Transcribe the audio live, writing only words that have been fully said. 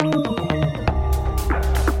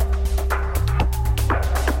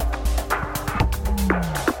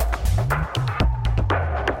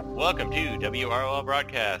WROL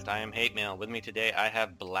Broadcast. I am Hate Mail. With me today, I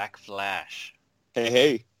have Black Flash.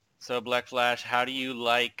 Hey. So, Black Flash, how do you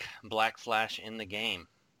like Black Flash in the game?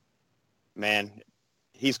 Man,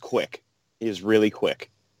 he's quick. He is really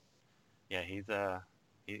quick. Yeah, he's a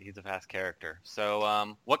fast character.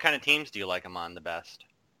 So, what kind of teams do you like him on the best?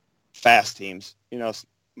 Fast teams.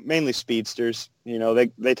 Mainly speedsters.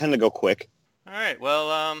 They tend to go quick. All right.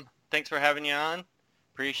 Well, thanks for having you on.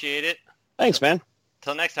 Appreciate it. Thanks, man.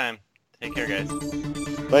 Till next time. Take care, guys.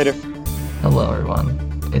 Later. Hello, everyone.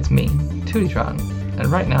 It's me, Tootytron,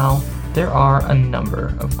 and right now, there are a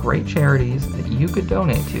number of great charities that you could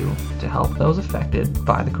donate to help those affected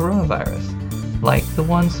by the coronavirus, like the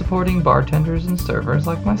ones supporting bartenders and servers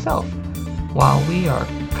like myself, while we are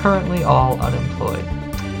currently all unemployed.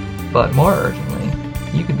 But more urgently,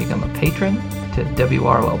 you can become a patron to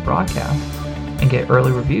WROL Broadcasts and get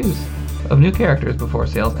early reviews of new characters before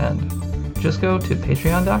sales end. Just go to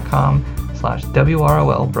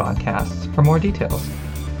patreon.com/WROL Broadcasts for more details.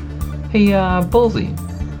 Hey, Bullsy,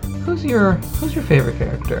 who's your favorite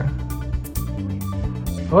character?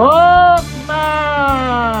 Hawkman!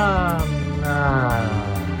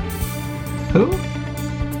 Who?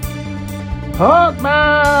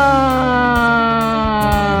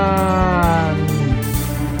 Hawkman!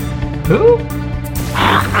 Who?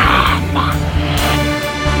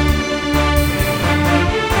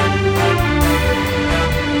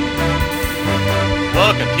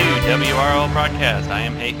 Welcome to WROL Broadcast. I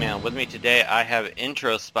am Hate Mail. With me today, I have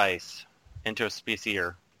Intro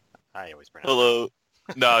Spicier. I always pronounce Hello.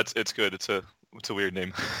 No, it's good. It's a weird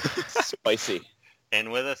name. Spicy.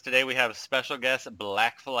 And with us today, we have special guest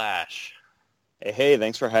Black Flash Hey,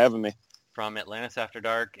 thanks for having me. from Atlantis After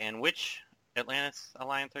Dark. And which Atlantis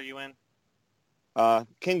Alliance are you in?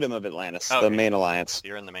 Kingdom of Atlantis, Okay. the main alliance.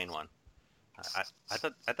 You're in the main one. I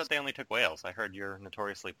thought they only took whales. I heard you're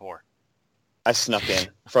notoriously poor. I snuck in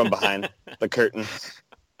from behind the curtain.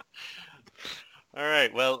 All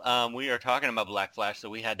right. Well, we are talking about Black Flash,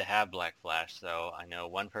 so we had to have Black Flash. So I know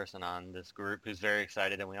one person on this group who's very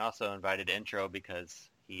excited, and we also invited Intro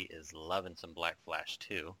because he is loving some Black Flash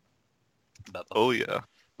too. But Oh yeah.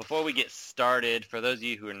 before we get started, for those of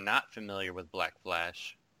you who are not familiar with Black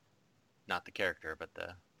Flash, not the character, but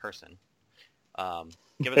the person,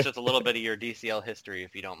 give us just a little bit of your DCL history,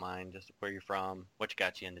 if you don't mind, just where you're from, what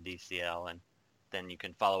got you into DCL, and then you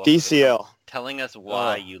can follow up with DCL. telling us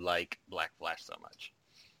why Oh. you like Black Flash so much.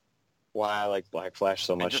 Why I like Black Flash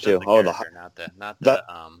so And much just too. as the Oh, character, not the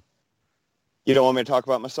you don't want me to talk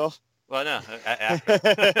about myself? well, no, after.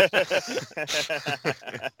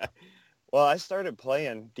 Well, I started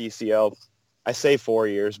playing DCL, I say 4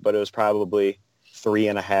 years, but it was probably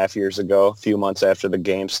 3.5 years ago, a few months after the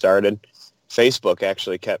game started. Facebook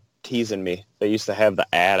actually kept teasing me. They used to have the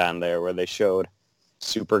ad on there where they showed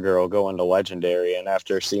Supergirl going to Legendary, and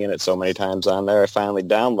after seeing it so many times on there, I finally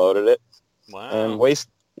downloaded it Wow. and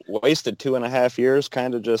wasted 2.5 years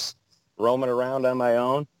kind of just roaming around on my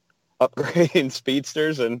own, upgrading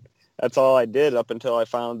speedsters, and that's all I did up until I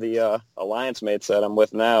found the alliance mates that I'm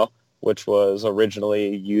with now, which was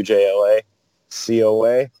originally UJLA,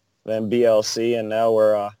 COA, then BLC, and now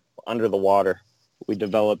we're under the water. We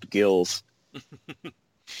developed gills.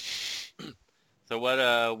 So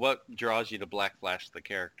what draws you to Black Flash, the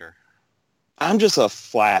character? I'm just a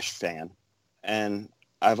Flash fan, and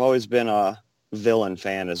I've always been a villain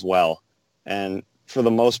fan as well. And for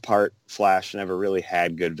the most part, Flash never really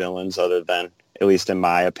had good villains other than, at least in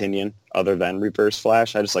my opinion, other than Reverse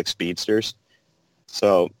Flash. I just like speedsters.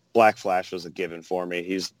 So Black Flash was a given for me.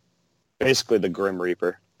 He's basically the Grim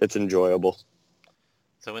Reaper. It's enjoyable.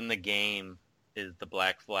 So in the game, is the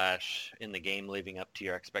Black Flash in the game living up to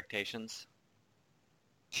your expectations?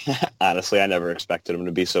 Honestly, I never expected him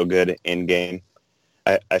to be so good in-game.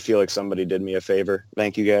 I feel like somebody did me a favor.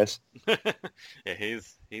 Thank you, guys. Yeah,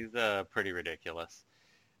 he's pretty ridiculous.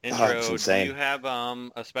 it's Intro, do insane. you have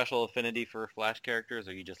a special affinity for Flash characters,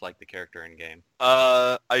 or you just like the character in game?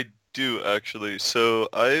 I do actually. So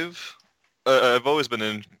I've always been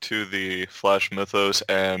into the Flash mythos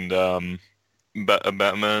and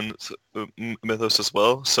Batman mythos as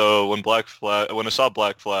well. So when I saw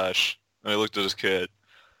Black Flash and I looked at his kit,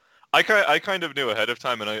 I kind of knew ahead of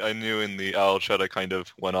time, and I knew in the Owl chat I kind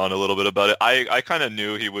of went on a little bit about it. I kind of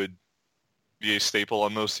knew he would be a staple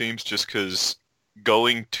on those teams just because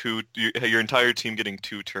going your entire team getting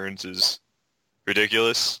 2 turns is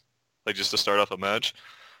ridiculous, like just to start off a match.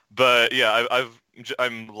 But yeah,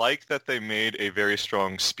 I'm like that they made a very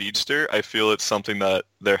strong speedster. I feel it's something that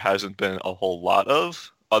there hasn't been a whole lot of,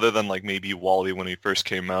 other than like maybe Wally when he first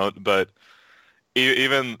came out. But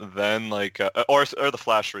even then, like, or the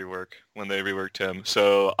Flash rework when they reworked him.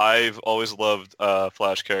 So I've always loved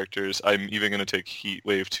Flash characters. I'm even going to take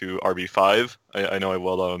Heatwave to RB5. I know I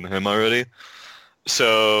welled on him already.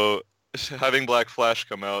 So having Black Flash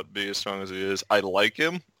come out, be as strong as he is, I like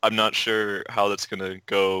him. I'm not sure how that's going to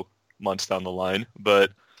go months down the line,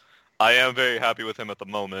 but I am very happy with him at the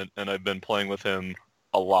moment, and I've been playing with him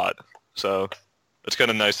a lot. So it's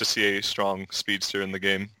kind of nice to see a strong speedster in the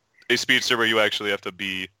game. A speedster where you actually have to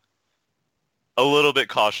be a little bit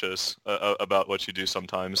cautious about what you do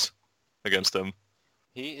sometimes against him.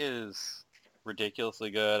 He is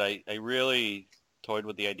ridiculously good. I really toyed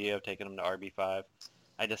with the idea of taking him to RB5.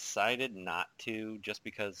 I decided not to just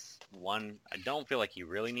because, one, I don't feel like he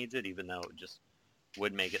really needs it, even though it just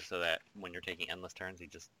would make it so that when you're taking endless turns, he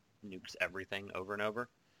just nukes everything over and over.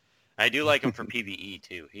 I do like him for PvE,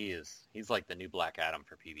 too. He's like the new Black Adam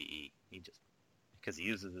for PvE. Because he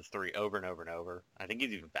uses his 3 over and over and over. I think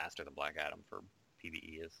he's even faster than Black Adam for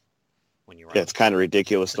PvE is when you run. Yeah, it's kind of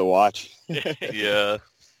ridiculous to watch. Yeah.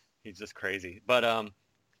 He's just crazy. But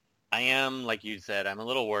I am, like you said, I'm a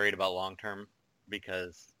little worried about long-term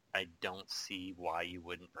because I don't see why you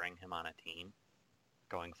wouldn't bring him on a team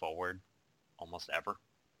going forward almost ever.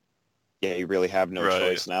 Yeah, you really have no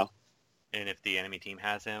choice now. And if the enemy team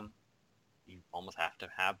has him, you almost have to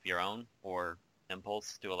have your own or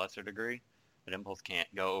Impulse to a lesser degree. But Impulse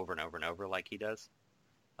can't go over and over and over like he does.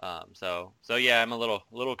 So yeah, I'm a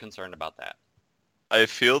little concerned about that. I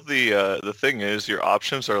feel the thing is your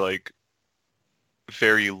options are like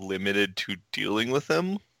very limited to dealing with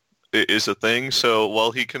him is a thing. So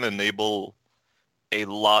while he can enable a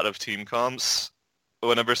lot of team comps,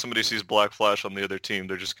 whenever somebody sees Black Flash on the other team,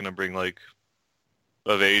 they're just gonna bring like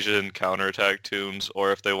evasion, counterattack tunes,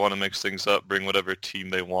 or if they want to mix things up, bring whatever team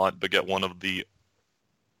they want, but get one of the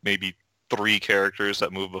maybe 3 characters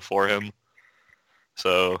that move before him.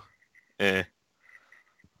 So,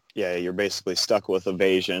 Yeah, you're basically stuck with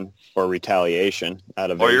evasion or retaliation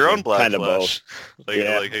out of or your own Black kind Flash. Of both.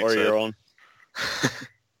 Or your own.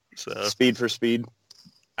 So Speed for speed.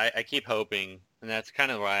 I keep hoping, and that's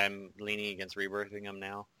kind of why I'm leaning against rebirthing him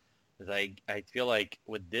now. Is I feel like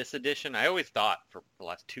with this edition, I always thought for the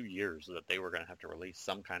last 2 years that they were going to have to release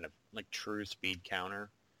some kind of like true speed counter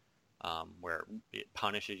where it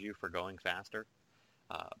punishes you for going faster.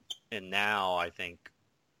 And now I think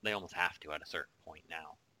they almost have to at a certain point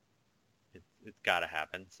now. It's got to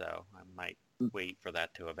happen, so I might wait for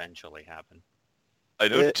that to eventually happen. I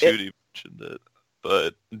know Tootie mentioned it,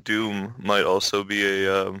 but Doom might also be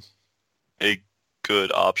a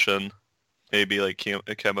good option. Maybe like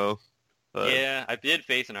a chemo. Yeah, I did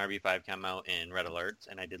face an RB5 camo in Red Alerts,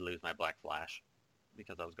 and I did lose my Black Flash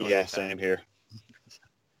because I was going. Yeah, same here.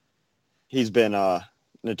 He's been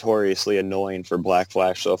notoriously annoying for Black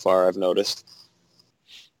Flash so far, I've noticed.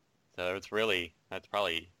 So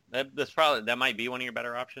that might be one of your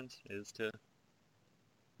better options, is to,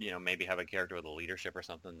 maybe have a character with a leadership or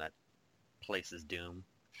something that places Doom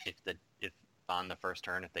if on the first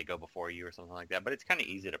turn if they go before you or something like that. But it's kind of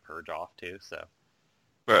easy to purge off too, so.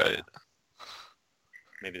 Right.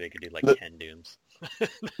 Maybe they could do like 10 Dooms.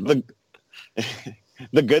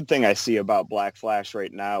 The good thing I see about Black Flash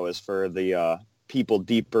right now is for the people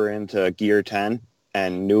deeper into Gear 10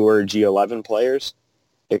 and newer G11 players,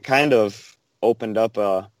 it kind of opened up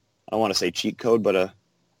I don't want to say cheat code, but a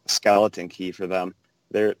skeleton key for them.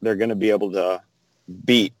 They're going to be able to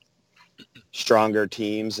beat stronger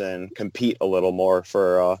teams and compete a little more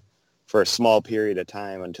for a small period of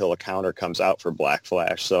time until a counter comes out for Black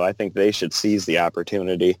Flash. So I think they should seize the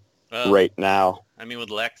opportunity right now. I mean, with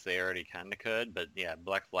Lex, they already kind of could, but yeah,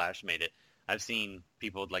 Black Flash made it. I've seen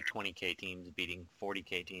people with like 20k teams beating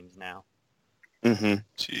 40k teams now. Mm-hmm.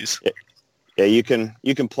 Jeez. Yeah, you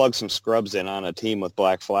can plug some scrubs in on a team with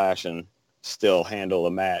Black Flash and still handle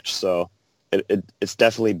a match. So it's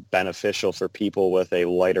definitely beneficial for people with a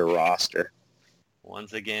lighter roster.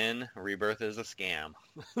 Once again, Rebirth is a scam.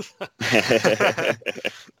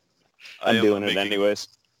 I'm doing it anyways.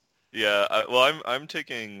 Yeah, I'm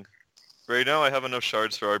taking... Right now I have enough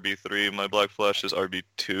shards for RB3. My Black Flash is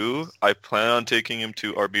RB2. I plan on taking him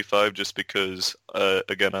to RB5 just because,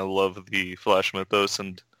 again, I love the Flash mythos,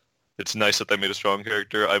 and it's nice that they made a strong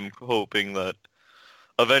character. I'm hoping that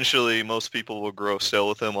eventually most people will grow stale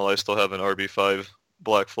with him while I still have an RB5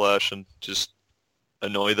 Black Flash and just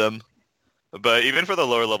annoy them. But even for the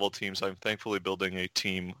lower level teams, I'm thankfully building a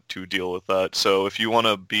team to deal with that. So if you want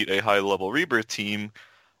to beat a high level Rebirth team,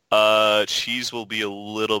 cheese will be a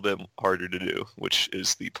little bit harder to do, which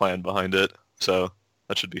is the plan behind it. So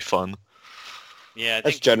that should be fun. Yeah, I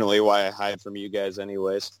That's think generally why I hide from you guys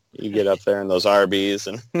anyways. You get up there in those RBs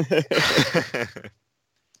and...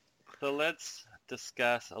 so. Let's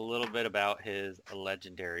discuss a little bit about his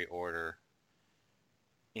legendary order,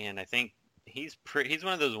 and I think he's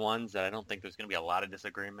one of those ones that I don't think there's going to be a lot of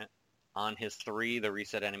disagreement on his 3, the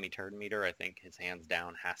reset enemy turn meter. I think his hands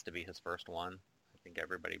down has to be his first one. I think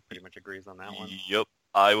everybody pretty much agrees on that one. Yep.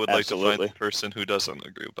 I would like to Absolutely. find the person who doesn't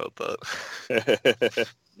agree about that.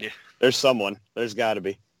 Yeah. There's someone. There's got to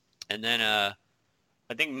be. And then I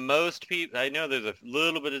think most people, I know there's a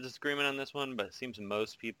little bit of disagreement on this one, but it seems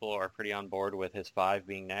most people are pretty on board with his 5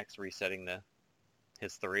 being next, resetting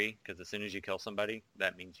his 3, because as soon as you kill somebody,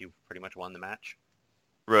 that means you've pretty much won the match.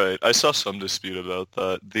 Right. I saw some dispute about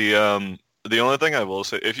that. The only thing I will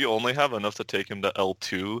say, if you only have enough to take him to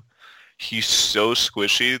L2, he's so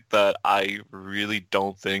squishy that I really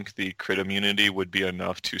don't think the crit immunity would be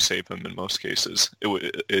enough to save him in most cases.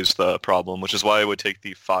 Is the problem, which is why I would take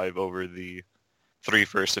the 5 over the 3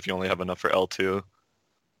 first if you only have enough for L2.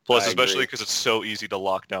 Plus, I especially agree. because it's so easy to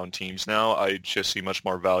lock down teams now, I just see much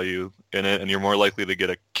more value in it, and you're more likely to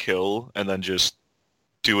get a kill and then just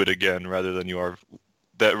do it again rather than you are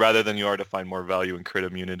to find more value in crit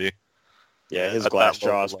immunity. Yeah, his At glass that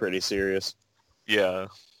level, jaw is like- pretty serious. Yeah.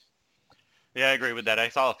 Yeah, I agree with that. I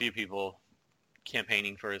saw a few people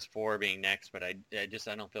campaigning for his 4 being next, but I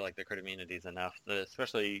don't feel like the crit immunity is enough.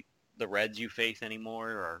 Especially the reds you face anymore,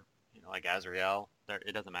 or like Azrael,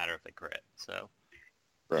 it doesn't matter if they crit. So,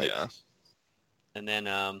 Right. Yeah. and then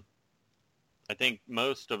I think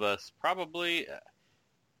most of us probably,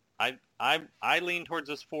 I lean towards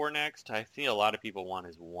his 4 next. I see a lot of people want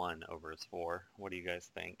his 1 over his 4. What do you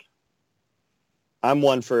guys think? I'm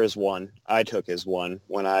 1 for his 1. I took his 1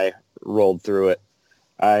 when I rolled through it.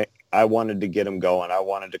 I wanted to get him going. I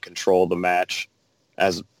wanted to control the match,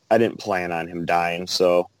 as I didn't plan on him dying.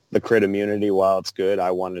 So the crit immunity, while it's good,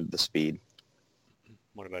 I wanted the speed.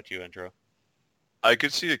 What about you, Intro? I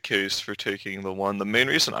could see a case for taking the 1. The main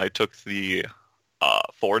reason I took the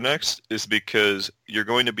 4 next is because you're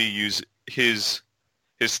going to be use his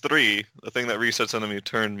 3, the thing that resets enemy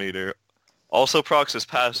turn meter, also procs his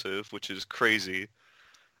passive, which is crazy.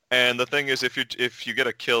 And the thing is, if you get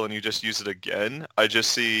a kill and you just use it again, I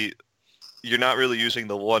just see you're not really using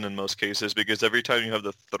the 1 in most cases, because every time you have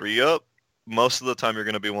the 3 up, most of the time you're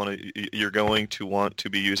going to want to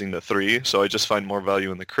be using the 3. So I just find more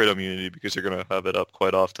value in the crit immunity because you're going to have it up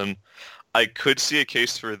quite often. I could see a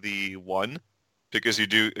case for the 1 because you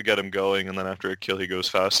do get him going, and then after a kill he goes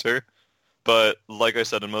faster. But like I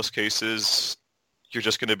said, in most cases, you're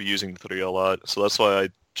just going to be using the 3 a lot. So that's why I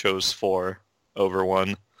chose 4 over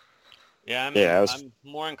 1. Yeah, I'm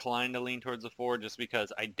more inclined to lean towards the 4 just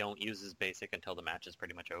because I don't use his basic until the match is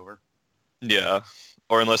pretty much over. Yeah,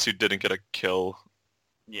 or unless you didn't get a kill.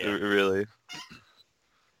 Yeah. Really.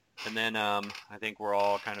 And then I think we're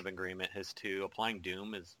all kind of in agreement. His 2, applying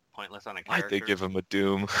Doom is pointless on a character. Why'd they give him a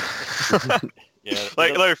Doom? Yeah,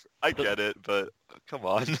 I get it, but come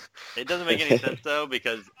on. it doesn't make any sense though,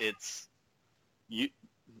 because it's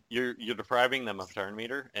you're depriving them of turn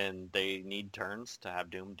meter, and they need turns to have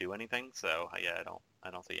Doom do anything. So yeah, I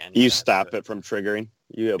don't see any. You stop it from triggering.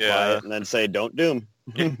 You apply Yeah. it and then say, "Don't doom."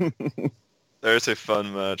 There's a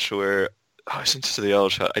fun match where I sent it to the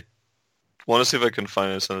L chat. I want to see if I can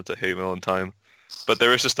find it and send it to Hate Mail in time. But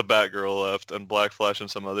there was just a Batgirl left and Black Flash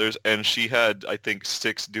and some others, and she had, I think,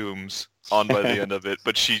 6 Dooms on by the end of it.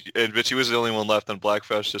 But she was the only one left, and Black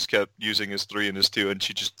Flash just kept using his 3 and his 2, and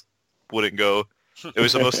she just wouldn't go. It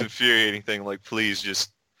was the most infuriating thing. Like, please,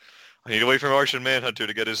 just I need to wait for Martian Manhunter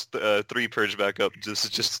to get his 3 purge back up. This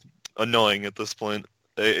is just annoying at this point.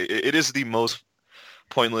 It is the most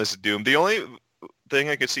pointless Doom. The only thing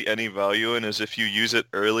I could see any value in is if you use it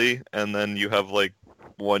early and then you have like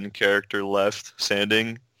 1 character left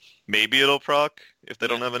standing. Maybe it'll proc if they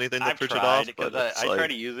don't have anything to I've purge it tried, off. because But I try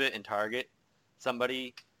to use it and target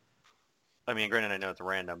somebody. I mean, granted, I know it's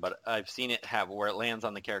random, but I've seen it have where it lands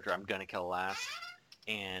on the character I'm gonna kill last,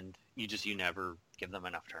 and you never give them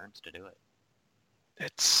enough turns to do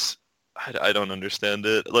it. I don't understand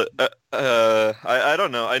it. I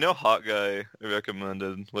don't know. I know Hot Guy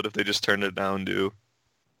recommended, what if they just turned it down to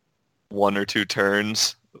 1 or 2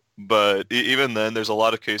 turns? But even then, there's a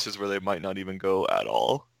lot of cases where they might not even go at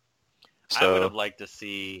all. I would So have liked to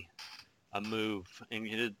see a move,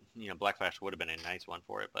 and Black Flash would have been a nice one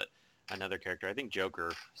for it, but another character, I think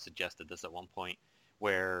Joker suggested this at one point,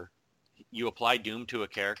 where you apply Doom to a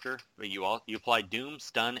character, but you apply Doom,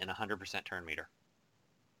 stun, and 100% turn meter.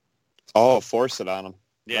 Oh, force it on them.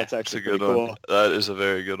 Yeah, That's that's a actually good pretty one. cool. That is a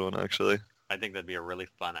very good one, actually. I think that'd be a really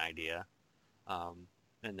fun idea.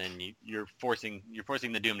 And then you're forcing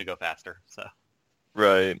the Doom to go faster. So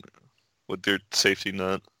Right. With their safety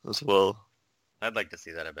net as well. I'd like to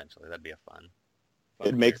see that eventually. That'd be a fun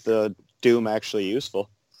It'd make character. the Doom actually useful.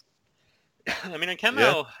 I mean, in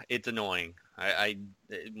Chemo, it's annoying. I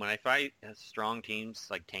when I fight strong teams,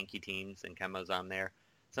 like tanky teams, and Chemo's on there,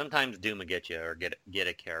 sometimes Doom will get you or get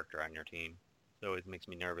a character on your team. It always makes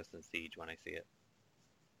me nervous in Siege when I see it.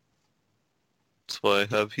 That's why I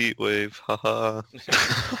have Heat Wave. Haha.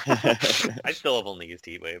 I still have only used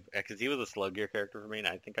Heatwave because he was a slow gear character for me, and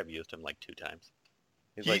I think I've used him like 2 times.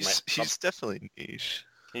 He's definitely niche.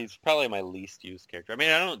 He's probably my least used character. I mean,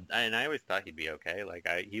 I always thought he'd be okay. Like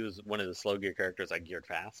he was one of the slow gear characters I geared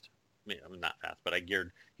fast. I mean, I'm not fast, but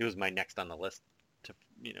he was my next on the list to,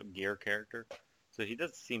 gear character. So he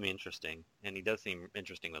does seem interesting, and he does seem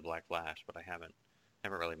interesting with Black Flash, but I haven't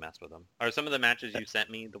really messed with him. Are some of the matches you sent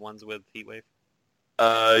me the ones with Heatwave?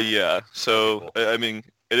 Yeah. So, Okay, cool. I mean,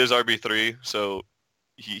 it is RB3, so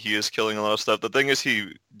he is killing a lot of stuff. The thing is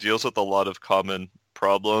he deals with a lot of common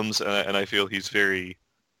problems, and I feel he's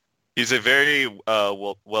a very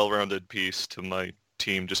well-rounded piece to my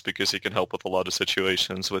team just because he can help with a lot of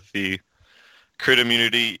situations. With the crit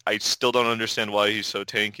immunity, I still don't understand why he's so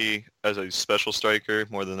tanky as a special striker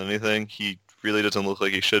more than anything. He really doesn't look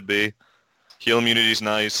like he should be. Heal immunity's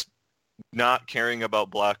nice. Not caring about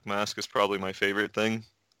Black Mask is probably my favorite thing.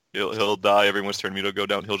 He'll die, everyone's turn me to go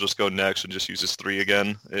down, he'll just go next and just use his 3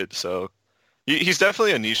 again. He's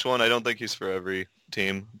definitely a niche one. I don't think he's for every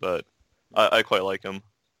team, but I quite like him.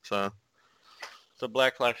 So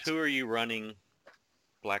Black Flash, who are you running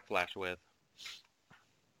Black Flash with?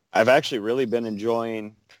 I've actually really been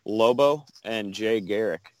enjoying Lobo and Jay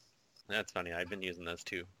Garrick. That's funny. I've been using those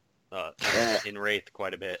two Yeah. in Wraith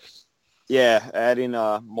quite a bit. Yeah, adding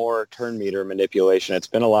more turn meter manipulation. It's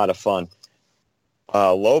been a lot of fun.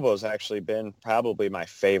 Lobo's actually been probably my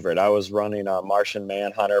favorite. I was running Martian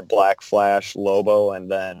Manhunter, Black Flash, Lobo, and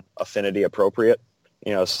then Affinity Appropriate.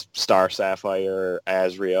 Star Sapphire,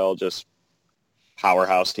 Azrael, just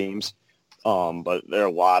powerhouse teams. But they're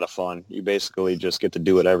a lot of fun. You basically just get to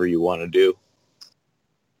do whatever you want to do.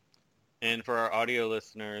 And for our audio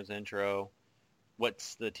listeners, intro,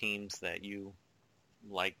 what's the teams that you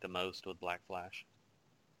like the most with Black Flash?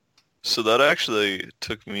 So that actually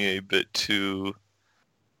took me a bit to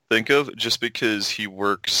think of, just because he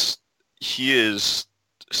is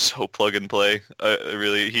so plug and play.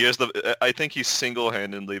 I think he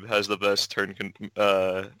single-handedly has the best turn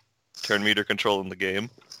meter control in the game.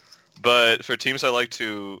 But for teams I like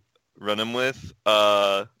to run him with,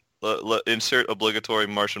 insert obligatory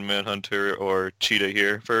Martian Manhunter or Cheetah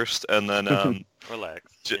here first, and then Or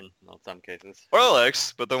Lex, in some cases. or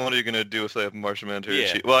Alex. But then what are you gonna do if they have Martian Manhunter?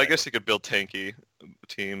 Yeah, Well, I right. guess you could build tanky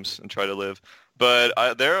teams and try to live.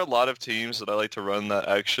 But there are a lot of teams that I like to run that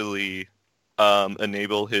actually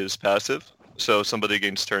enable his passive. So somebody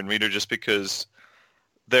gains turn meter, just because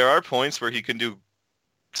there are points where he can do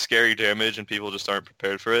scary damage and people just aren't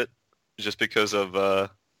prepared for it, just because of the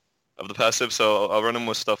passive. So I'll run him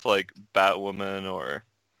with stuff like Batwoman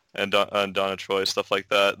and Donna Troy, stuff like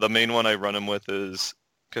that. The main one I run him with is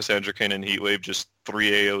Cassandra Cain and Heatwave, just 3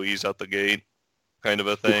 AoEs out the gate, kind of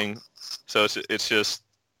a thing. So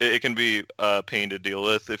it can be a pain to deal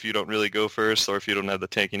with if you don't really go first, or if you don't have the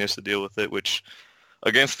tankiness to deal with it, which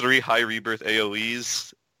against 3 high rebirth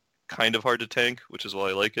AoEs, kind of hard to tank, which is why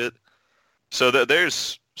I like it. So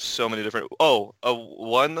there's so many different...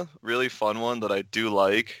 one really fun one that I do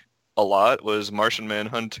like a lot was Martian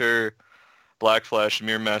Manhunter, Black Flash,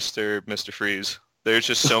 Mirror Master, Mr. Freeze. There's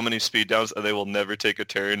just so many speed downs, and they will never take a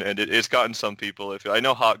turn, and it's gotten some people. I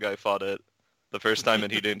know Hot Guy fought it the first time,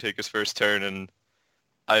 and he didn't take his first turn, and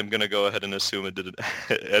I'm going to go ahead and assume it didn't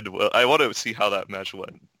end well. I want to see how that match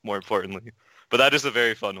went, more importantly. But that is a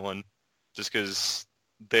very fun one, just because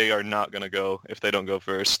they are not going to go if they don't go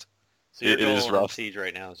first. So your It is goal on rough. Siege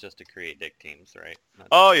right now is just to create dick teams, right?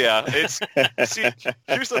 Oh, yeah. See,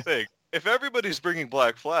 here's the thing. If everybody's bringing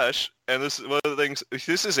Black Flash, and this is one of the things,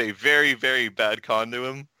 this is a very, very bad con to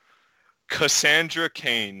him, Cassandra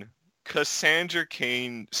Cain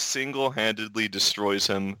single-handedly destroys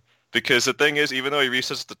him. Because the thing is, even though he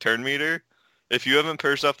resets the turn meter, if you haven't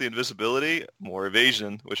purged off the invisibility, more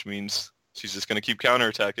evasion, which means she's just going to keep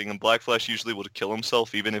counterattacking. And Black Flash usually will kill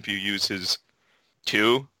himself even if you use his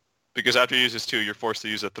 2. Because after you use his 2, you're forced to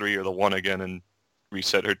use a 3 or the 1 again and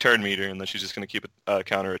reset her turn meter, and then she's just going to keep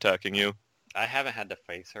counterattacking you. I haven't had to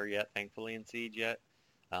face her yet, thankfully, in Siege yet.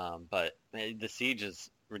 But the Siege is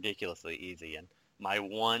ridiculously easy, and my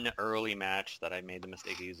one early match that I made the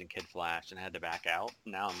mistake of using Kid Flash and had to back out,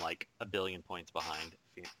 now I'm like a billion points behind.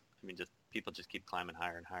 People just keep climbing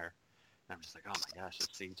higher and higher. And I'm just like, oh my gosh, this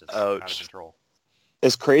Siege is out of Ouch. control.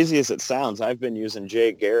 as crazy as it sounds, I've been using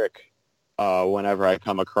Jay Garrick whenever I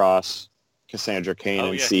come across Cassandra Cain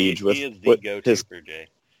and Siege. He is the go-to for Jay.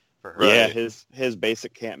 For her. Right. Yeah, his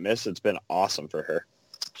basic can't miss. It's been awesome for her.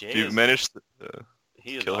 Jay You managed to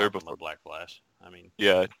kill her her before. with Black Flash. I mean,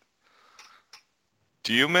 Yeah.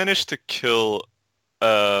 Do you manage to kill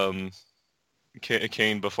Kane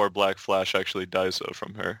before Black Flash actually dies though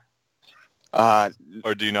from her?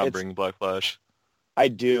 Or do you not bring Black Flash? I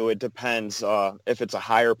do. It depends. If it's a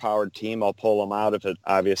higher powered team, I'll pull them out. If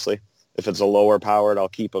it's a lower powered, I'll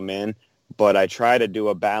keep them in. But I try to do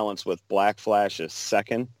a balance with Black Flash's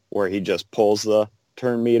second, where he just pulls the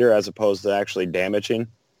turn meter as opposed to actually damaging,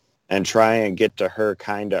 and try and get to her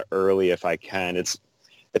kind of early if I can. It's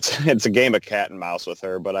a game of cat and mouse with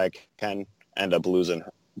her, but I can end up losing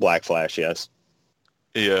Black Flash. Yes.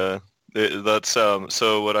 Yeah. That's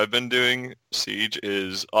so what I've been doing, Siege,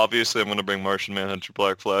 is obviously I'm going to bring Martian Manhunter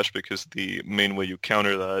Black Flash because the main way you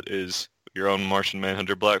counter that is your own Martian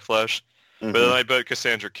Manhunter Black Flash. Mm-hmm. But then I put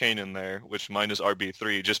Cassandra Cain in there, which mine is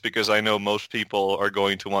RB3, just because I know most people are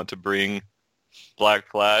going to want to bring Black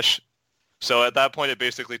Flash. So at that point, it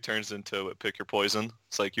basically turns into pick your poison.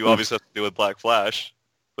 It's like you obviously have to do with Black Flash,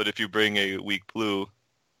 but if you bring a weak blue,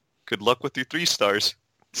 good luck with your 3 stars.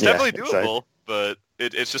 It's definitely doable, but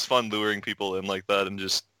it's just fun luring people in like that and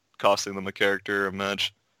just costing them a character, a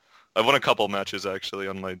match. I've won a couple matches actually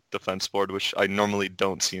on my defense board, which I normally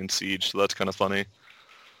don't see in Siege, so that's kind of funny.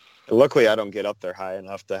 Luckily, I don't get up there high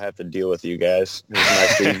enough to have to deal with you guys.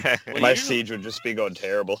 My siege would just be going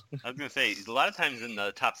terrible. I was going to say, a lot of times in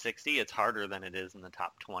the top 60, it's harder than it is in the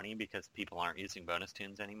top 20 because people aren't using bonus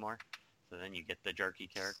tunes anymore. So then you get the jerky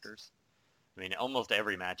characters. I mean, almost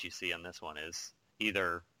every match you see on this one is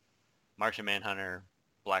either Martian Manhunter,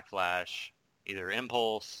 Black Flash, either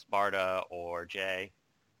Impulse, Sparta, or Jay,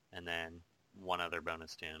 and then one other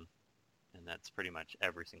bonus tune. And that's pretty much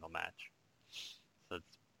every single match. So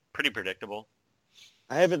it's pretty predictable.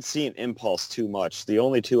 I haven't seen Impulse too much. The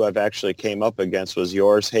only 2 I've actually came up against was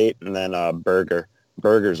Yours Hate and then Burger.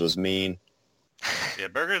 Burgers was mean. Yeah,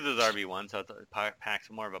 Burgers is RB1, so it packs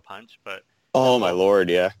more of a punch, but... Oh, my lord,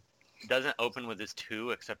 yeah. Doesn't open with his 2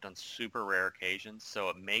 except on super rare occasions, so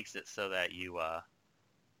it makes it so that you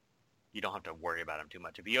don't have to worry about him too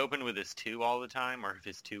much. If he opened with his 2 all the time, or if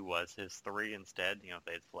his 2 was his 3 instead, if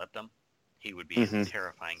they had flipped him, he would be a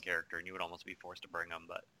terrifying character, and you would almost be forced to bring him.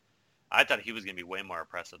 But I thought he was going to be way more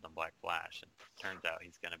oppressive than Black Flash, and turns out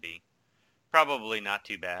he's going to be probably not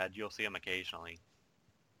too bad. You'll see him occasionally.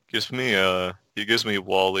 He gives me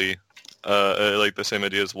Wally. Like the same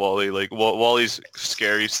idea as Wally. Like Wally's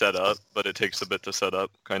scary set up, but it takes a bit to set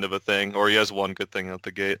up, kind of a thing. Or he has one good thing out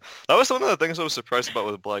the gate. That was one of the things I was surprised about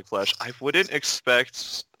with Black Flash. I wouldn't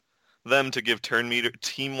expect them to give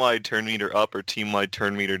team-wide turn meter up or team-wide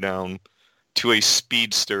turn meter down to a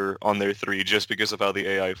speedster on their 3 just because of how the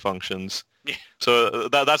AI functions. Yeah. So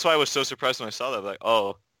that's why I was so surprised when I saw that. Like,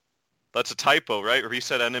 oh, that's a typo, right?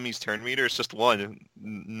 Reset enemy's turn meter. It's just 1.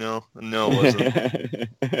 No, it wasn't.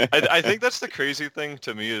 I think that's the crazy thing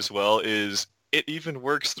to me as well is it even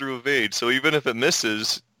works through evade. So even if it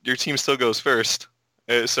misses, your team still goes first.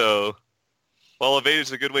 So while evade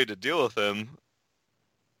is a good way to deal with him,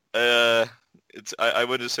 I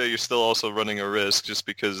would say you're still also running a risk just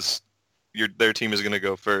because their team is going to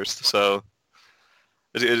go first. So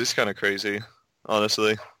it is kind of crazy,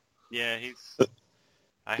 honestly. Yeah,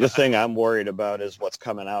 The thing I'm worried about is what's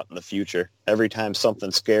coming out in the future. Every time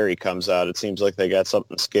something scary comes out, it seems like they got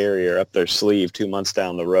something scarier up their sleeve 2 months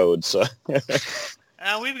down the road. So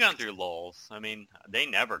we've gone through lulls. I mean, they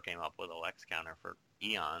never came up with a Lex counter for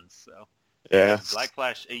eons. So yeah, Black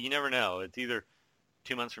Flash, you never know. It's either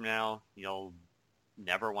 2 months from now you'll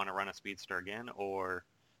never want to run a speedster again, or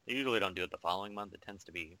they usually don't do it the following month. It tends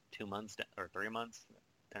to be 2 months or 3 months.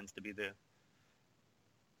 It tends to be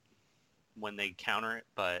when they counter it,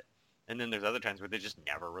 and then there's other times where they just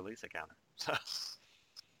never release a counter. So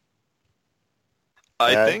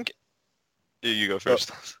I think you go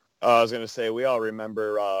first. I was going to say, we all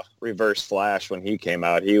remember Reverse Flash when he came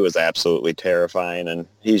out. He was absolutely terrifying, and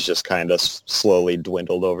he's just kind of slowly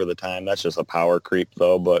dwindled over the time. That's just a power creep,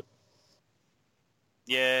 though, but...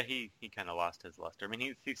 Yeah, he kind of lost his luster. I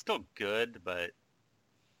mean, he's still good, but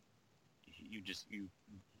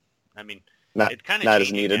it's kind of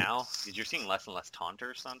changing now because you're seeing less and less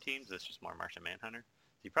taunters on teams. It's just more Martian Manhunter.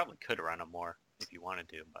 So you probably could run him more if you wanted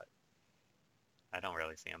to, but I don't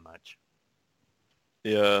really see him much.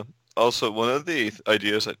 Yeah. Also, one of the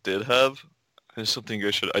ideas I did have is something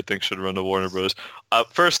I think should run to Warner Bros.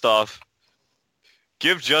 First off,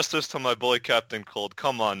 give justice to my boy Captain Cold.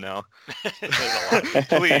 Come on now. There's a lot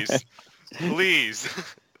of Please.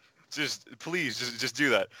 please just do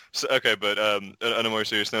that. So, okay, but on a more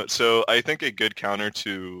serious note, so I think a good counter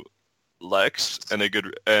to Lex and a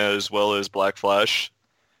good as well as Black Flash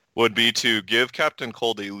would be to give Captain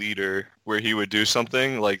Cold a leader where he would do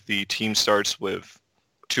something like the team starts with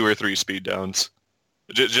 2 or 3 speed downs.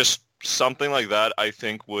 Just something like that I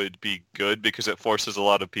think would be good because it forces a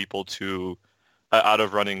lot of people to out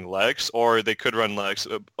of running Lex, or they could run Lex.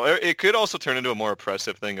 It could also turn into a more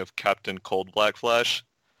oppressive thing of Captain Cold Black Flash,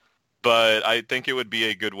 but I think it would be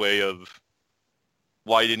a good way of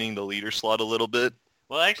widening the leader slot a little bit.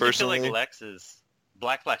 Well, I actually personally feel like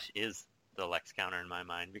Black Flash is the Lex counter in my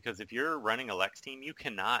mind, because if you're running a Lex team, you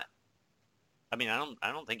cannot. I mean, I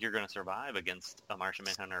don't think you're going to survive against a Martian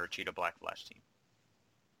Manhunter or Cheetah Black Flash team.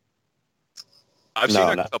 I've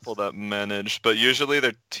seen a couple that managed, but usually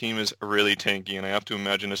their team is really tanky, and I have to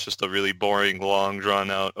imagine it's just a really boring, long,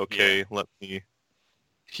 drawn-out, let me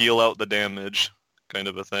heal out the damage kind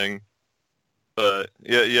of a thing. But,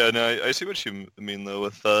 I see what you mean, though,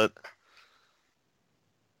 with that.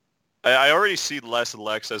 I already see less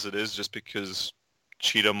Lex as it is just because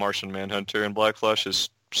Cheetah, Martian Manhunter, and Black Flash is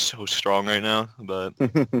so strong right now, but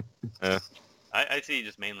yeah. I see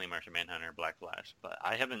just mainly Martian Manhunter, Black Flash, but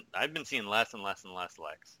I've been seeing less and less and less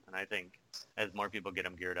Lex, and I think as more people get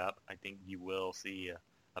them geared up, I think you will see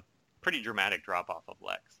a pretty dramatic drop-off of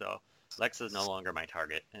Lex. So Lex is no longer my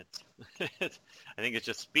target. I think it's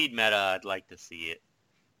just speed meta. I'd like to see it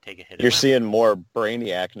take a hit. You're seeing more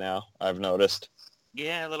Brainiac now, I've noticed.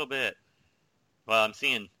 Yeah, a little bit. Well,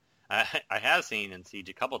 I have seen in Siege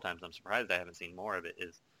a couple times. I'm surprised I haven't seen more of it,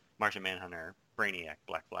 is Martian Manhunter, Brainiac,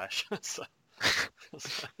 Black Flash. So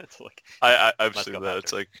it's like, I've seen that.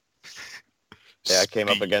 It's like... Yeah, I came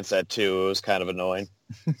up against that too. It was kind of annoying.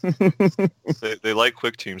 They like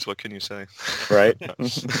quick teams. What can you say? Right?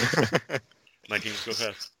 My teams go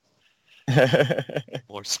fast.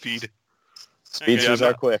 More speed. Speedsters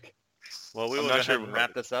are quick. Well, we will go ahead and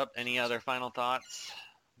wrap this up. Any other final thoughts,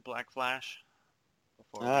 Black Flash?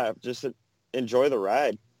 Just enjoy the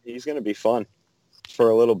ride. He's going to be fun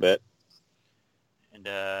for a little bit. And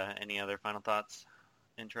any other final thoughts?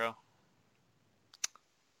 Intro?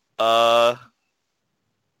 I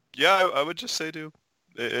would just say to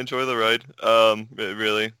enjoy the ride.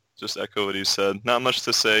 Really, just echo what he said. Not much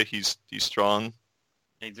to say. He's strong.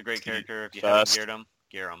 He's a great character. If you fast. haven't geared him,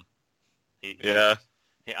 gear him. Yeah.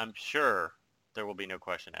 I'm sure there will be no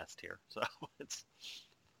question S tier. So it's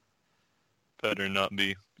better not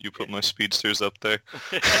be. You put my speedsters up there.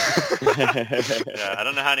 Yeah, I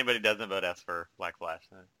don't know how anybody doesn't vote S for Black Flash.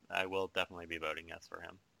 I will definitely be voting S for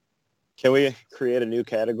him. Can we create a new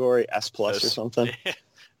category, S plus or something?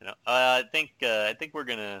 I think we're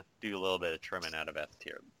gonna do a little bit of trimming out of S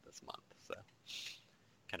tier this month. So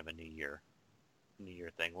kind of a new year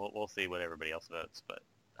thing. We'll see what everybody else votes, but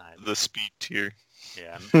the speed tier.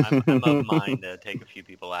 Yeah, I'm of mind to take a few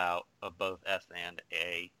people out of both S and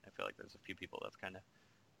A. I feel like there's a few people that's kind of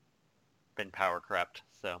been power crept.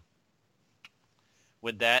 So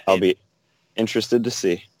with that, I'll be interested to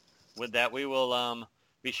see. With that, we will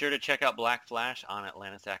be sure to check out Black Flash on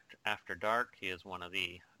Atlantis After Dark. He is one of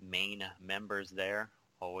the main members there.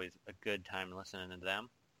 Always a good time listening to them.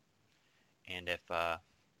 And if so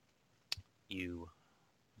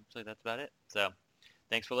that's about it. So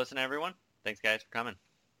thanks for listening, everyone. Thanks, guys, for coming.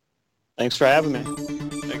 Thanks for having me.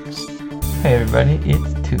 Thanks. Hey everybody,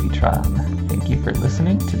 it's Tootytron. Thank you for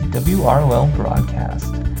listening to WROL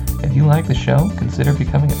Broadcast. If you like the show, consider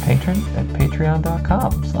becoming a patron at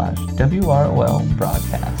patreon.com/WROL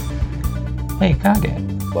Broadcast. Hey Kage.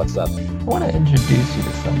 What's up? I want to introduce you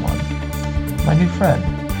to someone. My new friend.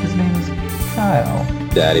 His name is Kyle.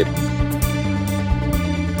 Daddy.